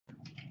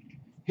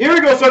Here we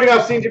go, starting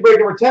off CNC break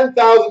number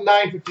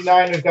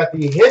 10,959. We've got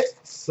the hit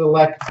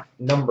select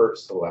number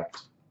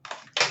select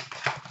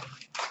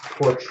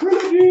for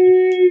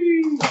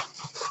Trilogy.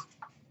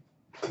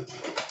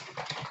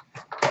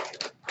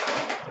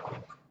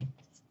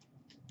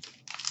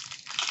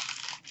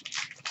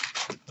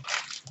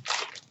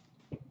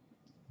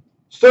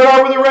 Start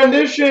off with a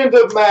renditions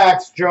of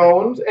Max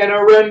Jones and a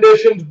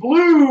renditions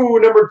blue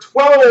number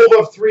 12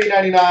 of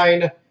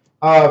 399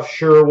 of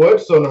Sherwood.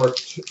 So number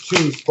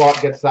 2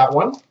 spot gets that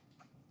one.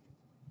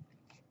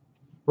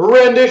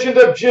 Renditions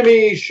of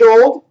Jimmy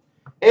Schultz.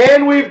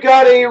 And we've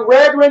got a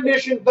red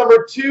renditions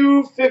number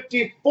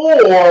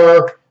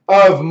 254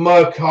 of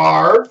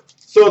Makar.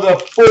 So the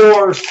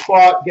 4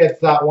 spot gets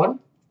that one.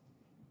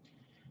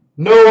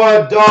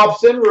 Noah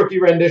Dobson,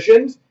 rookie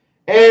renditions.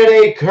 And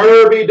a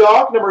Kirby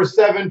Doc, number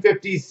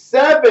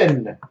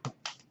 757.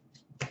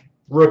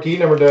 Rookie,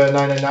 number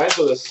 999.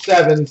 So the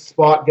 7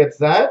 spot gets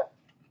that.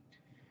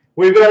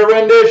 We've got a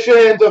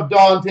renditions of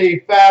Dante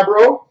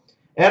Fabro.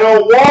 And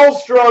a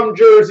Wallstrom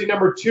jersey,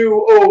 number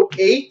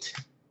 208.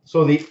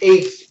 So the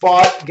 8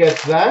 spot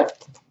gets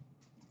that.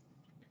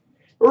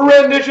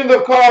 Renditions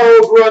of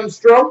Carl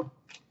Grunstrom.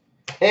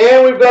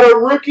 And we've got a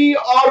rookie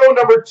auto,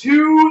 number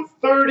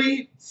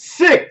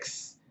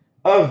 236.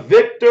 Of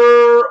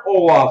Victor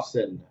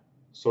Olofsson.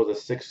 So the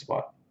 6th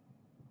spot.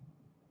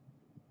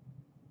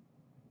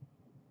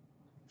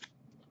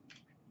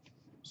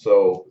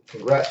 So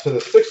congrats to the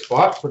 6th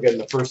spot for getting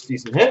the first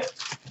decent hit.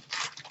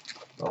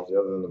 Obviously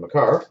other than the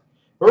Makar.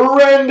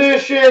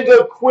 Renditions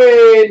of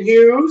Quinn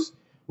Hughes.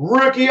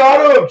 Rookie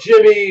auto of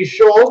Jimmy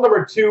Schultz,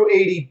 number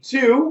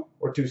 282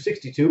 or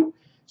 262.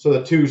 So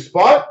the 2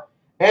 spot.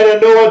 And a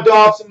Noah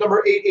Dobson,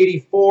 number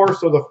 884.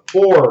 So the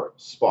 4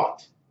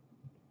 spot.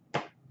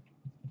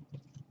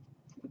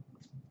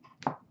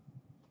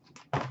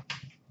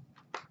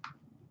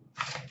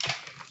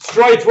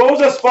 Stripes, what was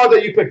that spot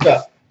that you picked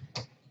up?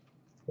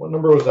 What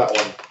number was that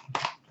one?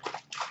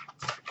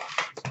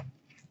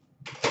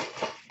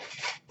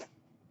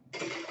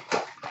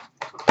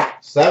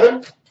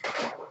 Seven?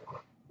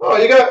 Oh,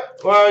 you got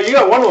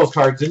one of those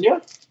cards, didn't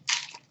you?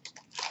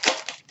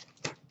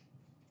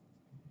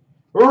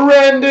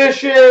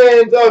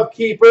 Renditions of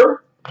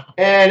Keeper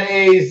and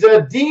a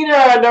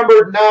Zadina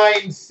number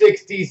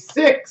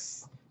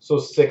 966. So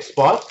 6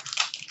 spot.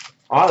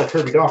 Ah, the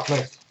Kirby Doc,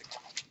 nice.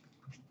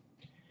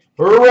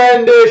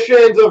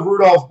 Renditions of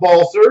Rudolph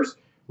Balcers.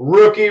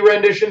 Rookie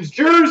renditions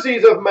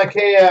jerseys of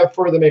Mikheyev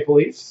for the Maple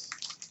Leafs.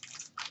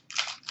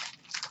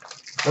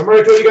 Remember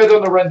I told you guys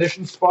on the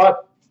rendition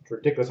spot? It's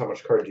ridiculous how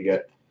much cards you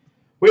get.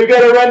 We've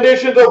got a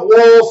renditions of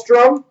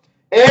Wallstrom.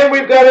 And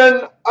we've got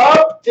an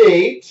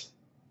update.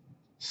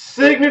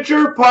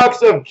 Signature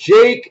pucks of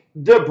Jake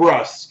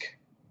DeBrusk.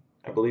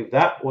 I believe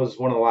that was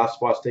one of the last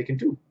spots taken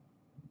too.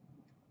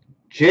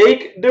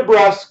 Jake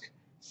DeBrusk.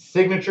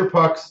 Signature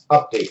pucks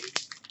update.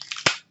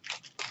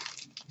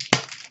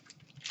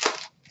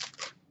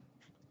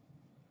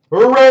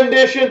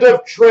 Renditions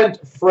of Trent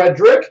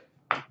Frederick.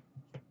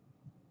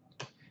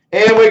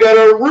 And we got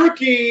a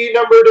rookie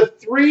number to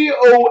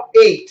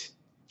 308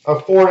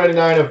 of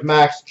 499 of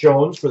Max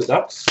Jones for the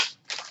Ducks.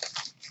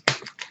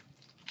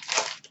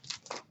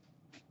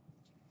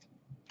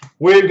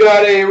 We've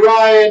got a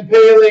Ryan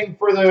Paling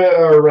for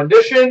the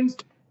renditions.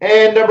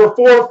 And number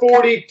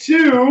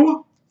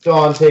 442,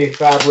 Dante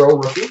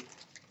Fabro, rookie.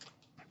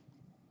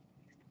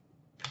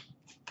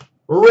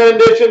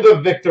 Renditions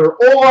of Victor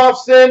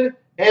Olofsson.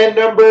 And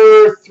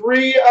number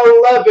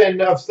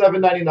 311 of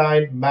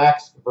 799,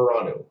 Max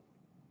Verano.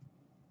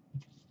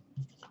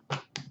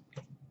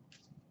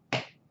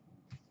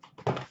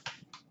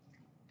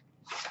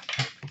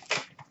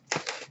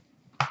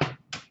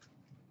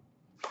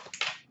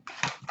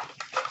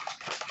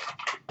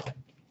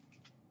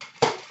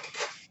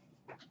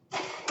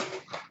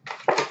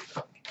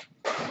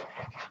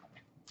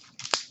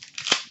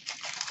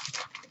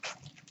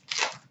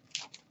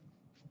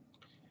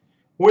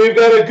 We've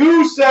got a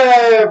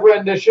Gusev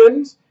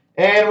renditions,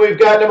 and we've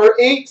got number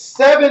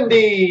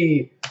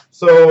 870.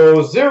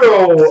 So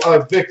 0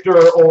 of Victor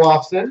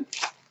Olofsson.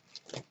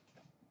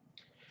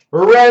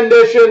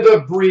 Renditions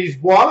of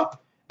Brisebois,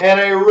 and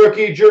a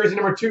rookie jersey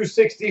number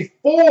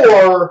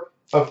 264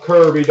 of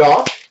Kirby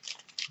Doc.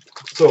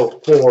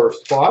 So 4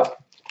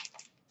 spot.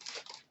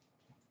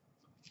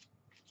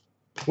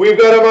 We've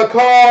got a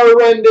Makar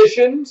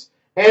renditions,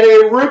 and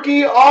a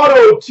rookie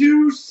auto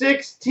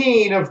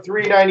 216 of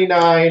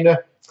 399.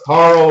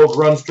 Carl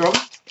Grunstrom.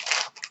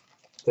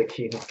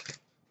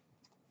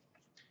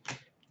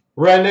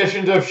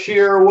 Renditions of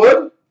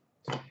Sherwood.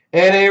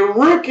 And a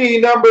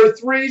rookie number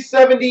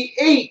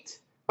 378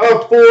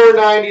 of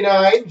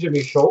 499.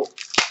 Jimmy Schultz.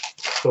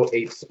 So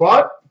 8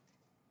 spot.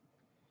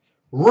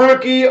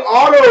 Rookie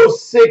auto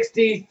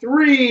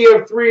 63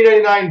 of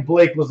 399.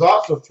 Blake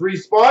Lizotte. So 3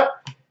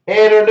 spot.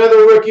 And another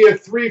rookie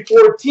of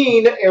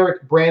 314.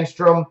 Eric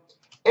Brandstrom.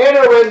 And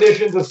a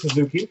renditions of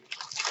Suzuki.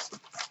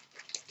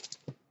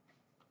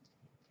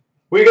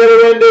 We got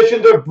a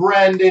rendition of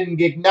Brandon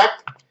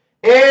Gignac.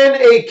 And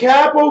a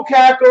Capo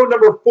Caco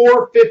number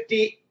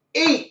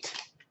 458.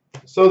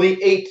 So the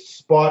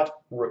 8-spot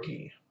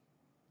rookie.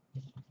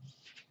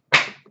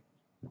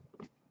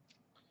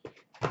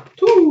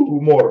 2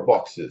 more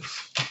boxes.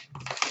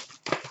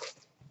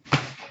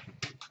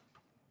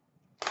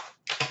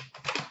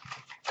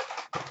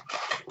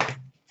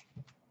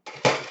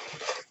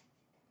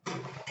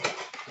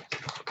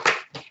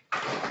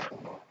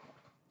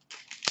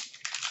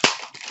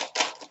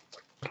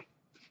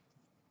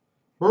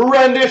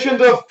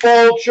 Renditions of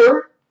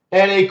Fulcher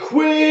and a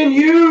Quinn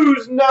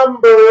Hughes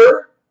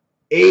number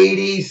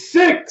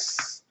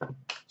 86.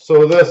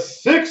 So the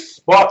 6th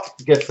spot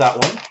gets that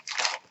one.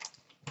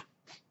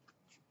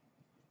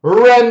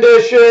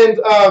 Renditions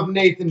of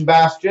Nathan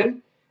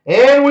Bastian.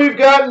 And we've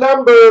got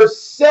number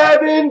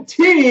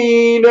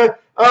 17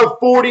 of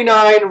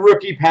 49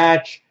 rookie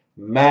patch,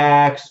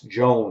 Max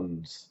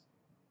Jones.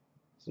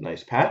 It's a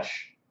nice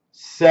patch.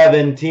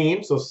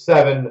 17, so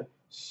 7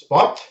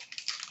 spot.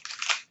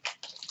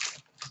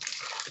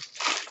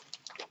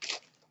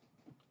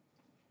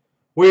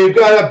 We've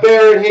got a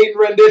Barrett Hayton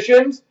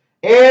renditions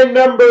and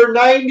number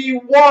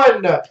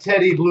 91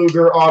 Teddy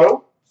Bluger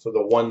auto, so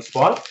the 1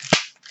 spot.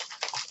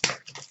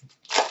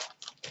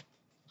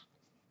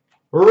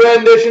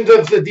 Renditions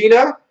of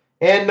Zadina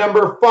and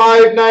number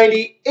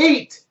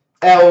 598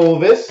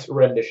 Elvis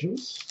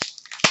renditions.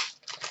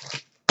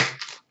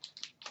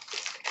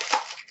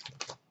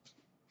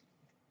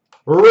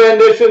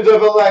 Renditions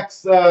of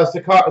Alexa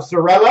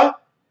Sorella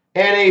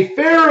and a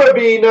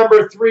Farabee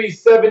number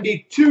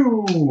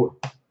 372.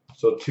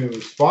 So 2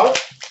 spots.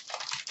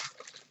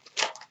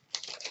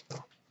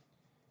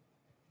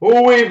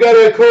 We've got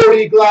a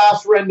Cody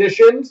Glass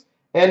renditions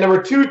and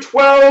number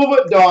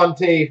 212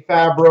 Dante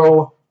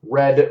Fabro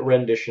red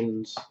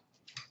renditions.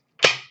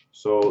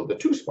 So the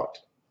 2 spot.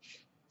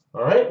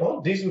 All right,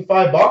 well, decent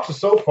 5 boxes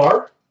so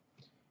far.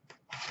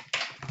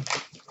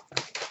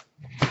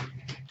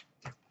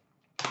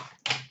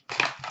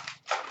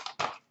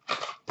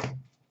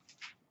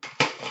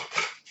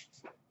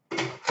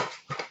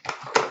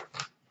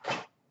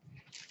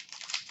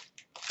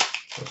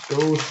 Let's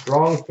go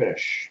strong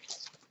finish.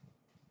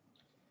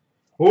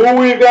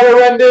 We've got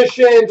a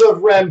rendition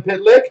of Rem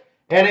Pitlick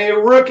and a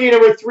rookie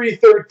number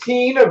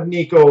 313 of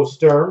Nico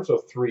Sturm, so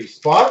 3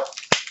 spots.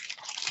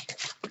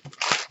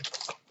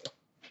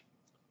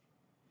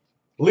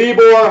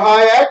 Libor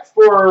Hayek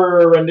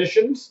for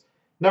renditions.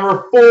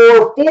 Number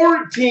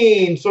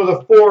 414, so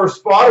the 4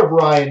 spot of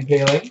Ryan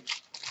Paling.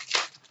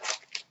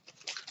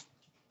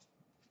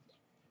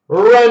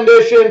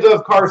 Renditions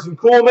of Carson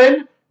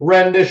Kuhlman.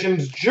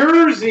 Renditions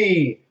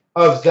jersey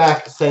of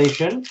Zach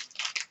Senyshyn.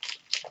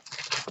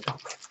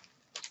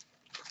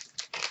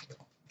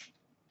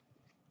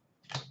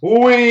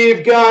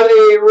 We've got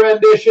a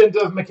renditions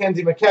of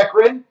Mackenzie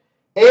McEachran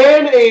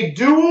and a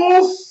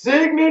dual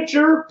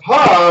signature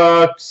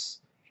pucks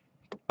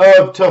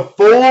of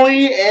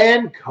Toffoli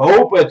and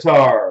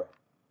Kopitar.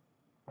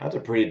 That's a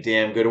pretty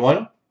damn good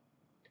one.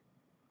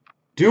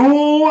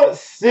 Dual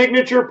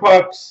signature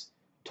pucks,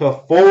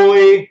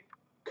 Toffoli,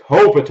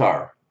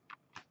 Kopitar.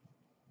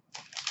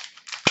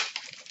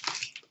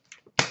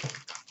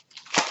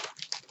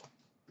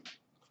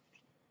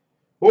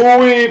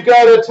 We've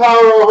got a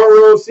Taro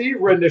Hirose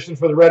rendition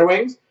for the Red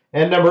Wings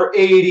and number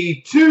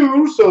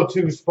 82, so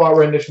 2 spot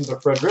renditions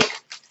of Frederick.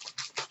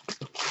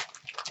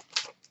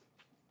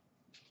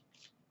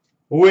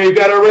 We've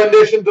got a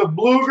renditions of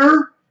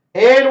Bluger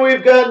and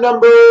we've got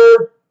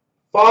number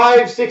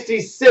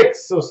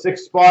 566, so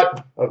 6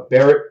 spot of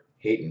Barrett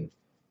Hayton.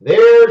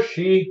 There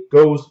she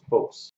goes, folks.